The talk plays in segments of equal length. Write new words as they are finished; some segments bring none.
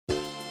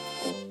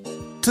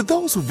To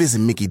those who visit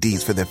Mickey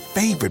D's for their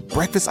favorite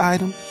breakfast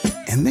item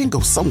and then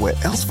go somewhere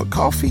else for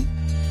coffee,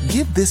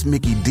 give this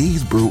Mickey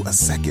D's brew a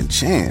second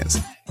chance.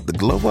 The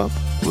glow-up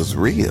was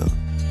real.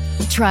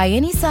 Try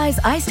any size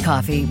iced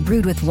coffee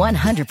brewed with 100%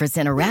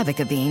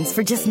 Arabica beans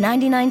for just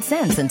 99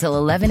 cents until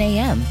 11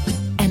 a.m.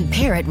 And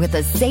pair it with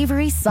a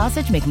savory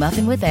sausage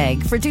McMuffin with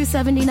egg for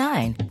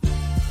 $2.79.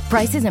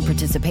 Prices and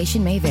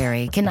participation may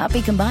vary. Cannot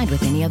be combined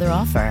with any other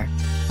offer.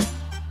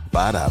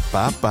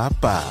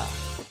 Ba-da-ba-ba-ba.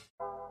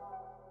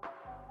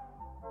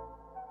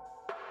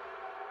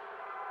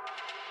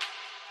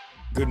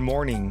 Good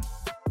morning.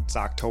 It's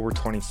October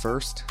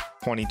 21st,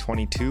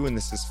 2022, and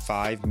this is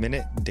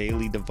 5-Minute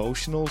Daily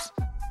Devotionals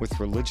with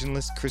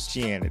Religionless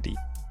Christianity.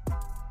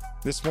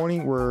 This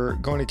morning, we're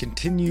going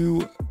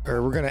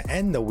to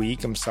end the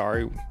week,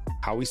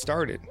 how we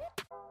started,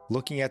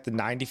 looking at the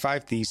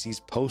 95 Theses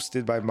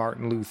posted by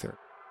Martin Luther.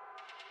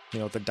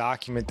 The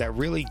document that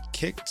really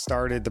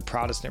kick-started the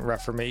Protestant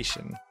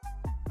Reformation.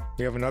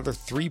 We have another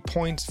 3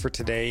 points for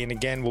today, and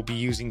again, we'll be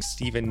using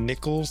Stephen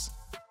Nichols'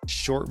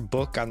 short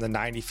book on the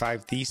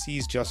 95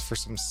 Theses just for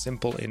some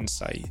simple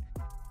insight.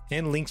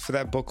 And links for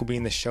that book will be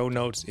in the show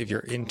notes if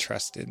you're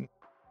interested.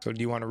 So do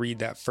you want to read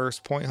that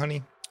first point,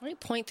 honey? All right,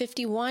 point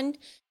 51.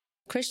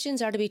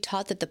 Christians are to be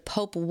taught that the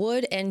Pope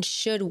would and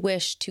should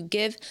wish to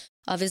give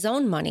of his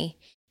own money,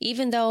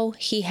 even though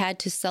he had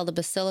to sell the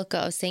Basilica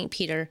of St.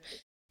 Peter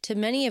to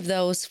many of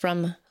those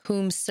from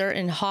whom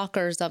certain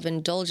hawkers of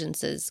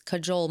indulgences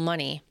cajole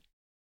money.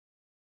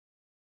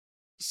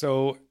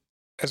 So,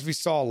 as we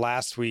saw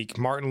last week,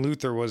 Martin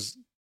Luther was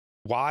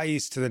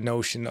wise to the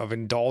notion of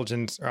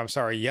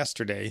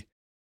yesterday,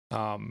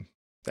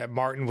 that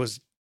Martin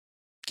was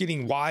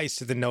getting wise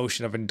to the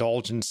notion of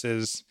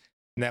indulgences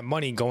and that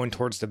money going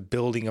towards the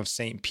building of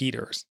St.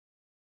 Peter's.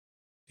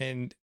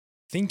 And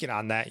thinking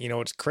on that,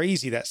 it's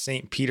crazy that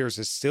St. Peter's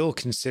is still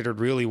considered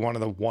really one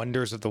of the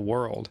wonders of the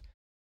world.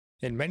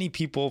 And many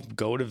people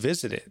go to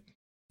visit it.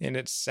 And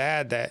it's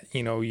sad that,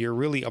 you're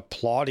really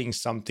applauding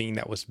something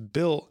that was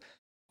built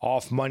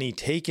off money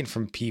taken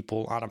from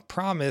people on a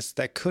promise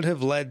that could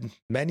have led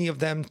many of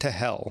them to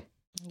hell.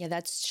 Yeah,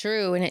 that's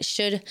true. And it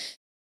should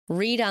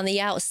read on the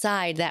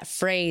outside that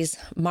phrase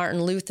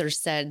Martin Luther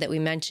said that we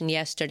mentioned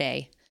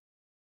yesterday.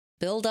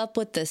 Build up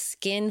with the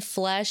skin,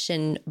 flesh,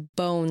 and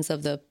bones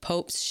of the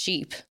Pope's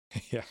sheep.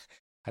 Yeah,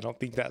 I don't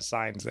think that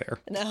sign's there.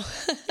 No.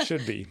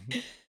 Should be.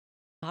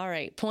 All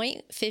right,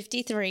 point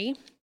 53.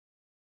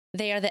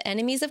 They are the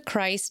enemies of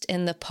Christ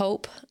and the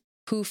Pope,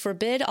 who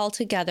forbid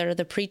altogether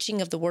the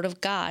preaching of the Word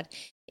of God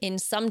in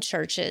some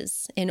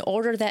churches in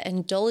order that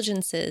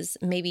indulgences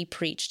may be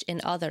preached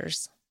in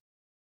others.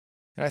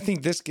 And I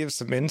think this gives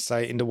some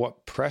insight into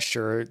what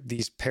pressure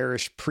these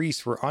parish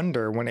priests were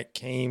under when it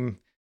came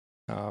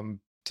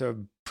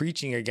to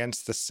preaching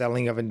against the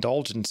selling of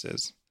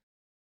indulgences.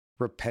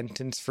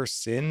 Repentance for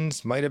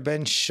sins might have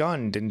been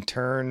shunned in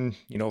turn,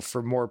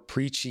 for more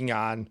preaching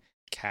on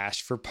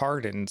cash for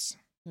pardons.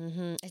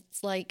 Mm-hmm.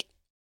 It's like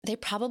they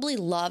probably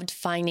loved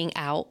finding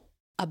out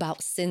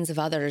about sins of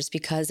others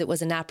because it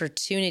was an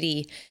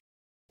opportunity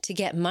to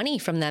get money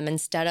from them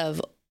instead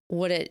of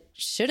what it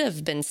should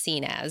have been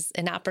seen as,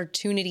 an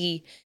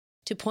opportunity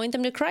to point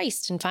them to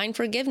Christ and find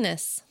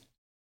forgiveness.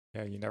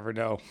 Yeah, you never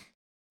know.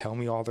 Tell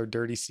me all their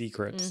dirty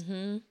secrets.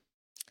 Mm-hmm.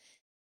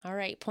 All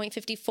right, point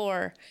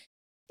 54.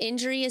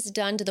 Injury is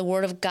done to the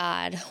Word of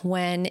God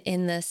when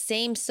in the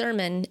same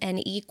sermon an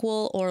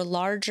equal or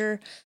larger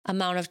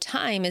amount of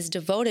time is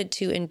devoted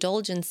to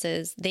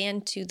indulgences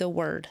than to the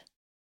Word.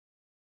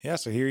 Yeah,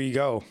 so here you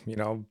go.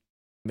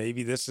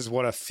 Maybe this is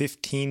what a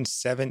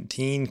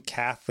 1517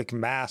 Catholic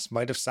Mass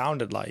might have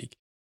sounded like.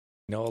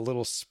 A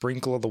little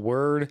sprinkle of the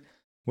Word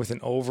with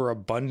an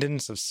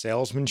overabundance of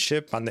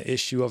salesmanship on the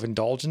issue of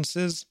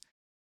indulgences.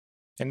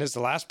 And as the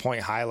last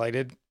point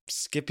highlighted,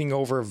 skipping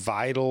over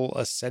vital,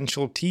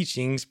 essential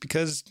teachings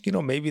because,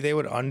 maybe they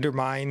would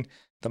undermine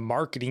the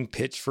marketing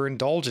pitch for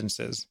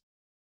indulgences.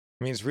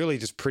 It's really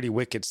just pretty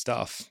wicked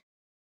stuff.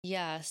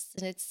 Yes,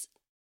 and it's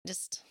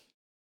just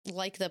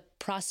like the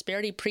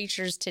prosperity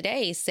preachers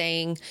today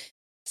saying,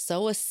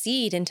 sow a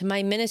seed into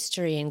my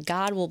ministry and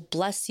God will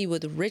bless you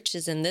with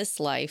riches in this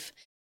life.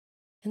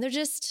 And they're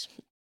just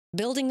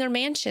building their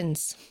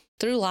mansions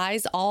through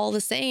lies, all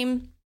the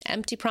same,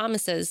 empty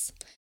promises.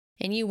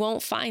 And you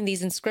won't find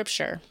these in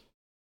Scripture.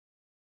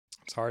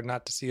 It's hard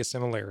not to see a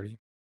similarity.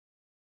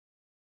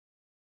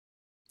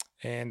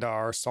 And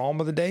our Psalm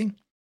of the day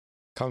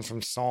comes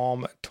from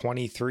Psalm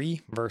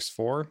 23, verse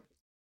 4.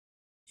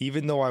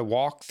 Even though I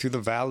walk through the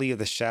valley of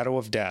the shadow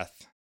of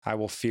death, I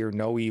will fear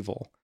no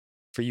evil,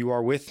 for you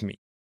are with me.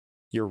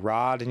 Your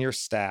rod and your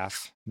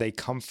staff, they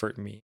comfort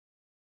me.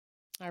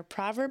 Our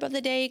proverb of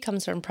the day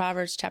comes from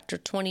Proverbs chapter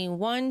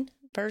 21,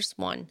 verse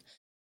 1.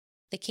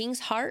 The king's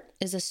heart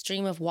is a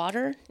stream of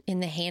water in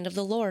the hand of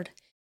the Lord.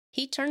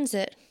 He turns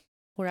it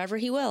wherever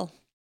he will.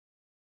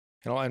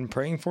 And I'll end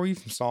praying for you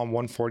from Psalm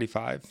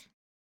 145.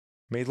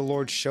 May the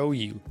Lord show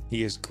you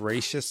he is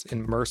gracious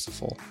and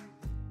merciful,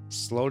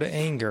 slow to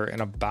anger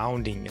and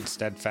abounding in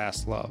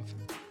steadfast love,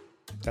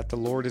 that the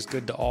Lord is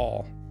good to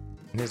all,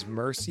 and his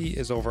mercy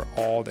is over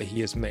all that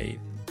he has made.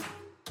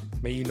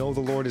 May you know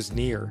the Lord is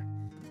near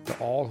to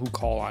all who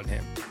call on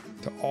him,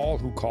 to all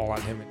who call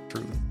on him in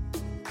truth,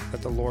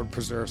 that the Lord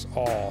preserves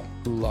all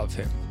who love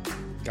him.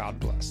 God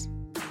bless.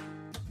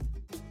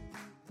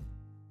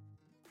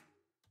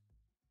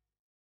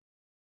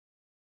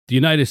 The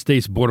United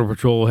States Border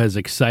Patrol has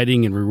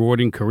exciting and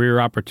rewarding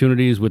career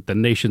opportunities with the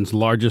nation's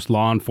largest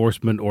law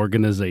enforcement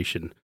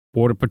organization.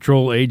 Border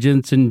Patrol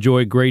agents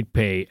enjoy great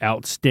pay,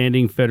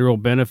 outstanding federal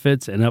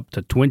benefits, and up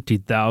to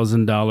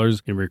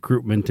 $20,000 in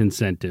recruitment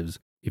incentives.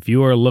 If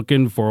you are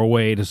looking for a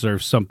way to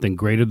serve something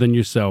greater than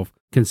yourself,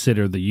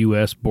 consider the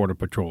U.S. Border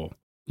Patrol.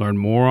 Learn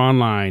more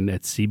online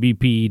at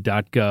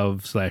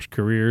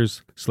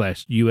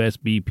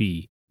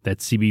cbp.gov/careers/USBP.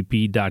 That's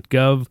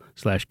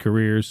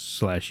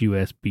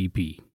cbp.gov/careers/USBP.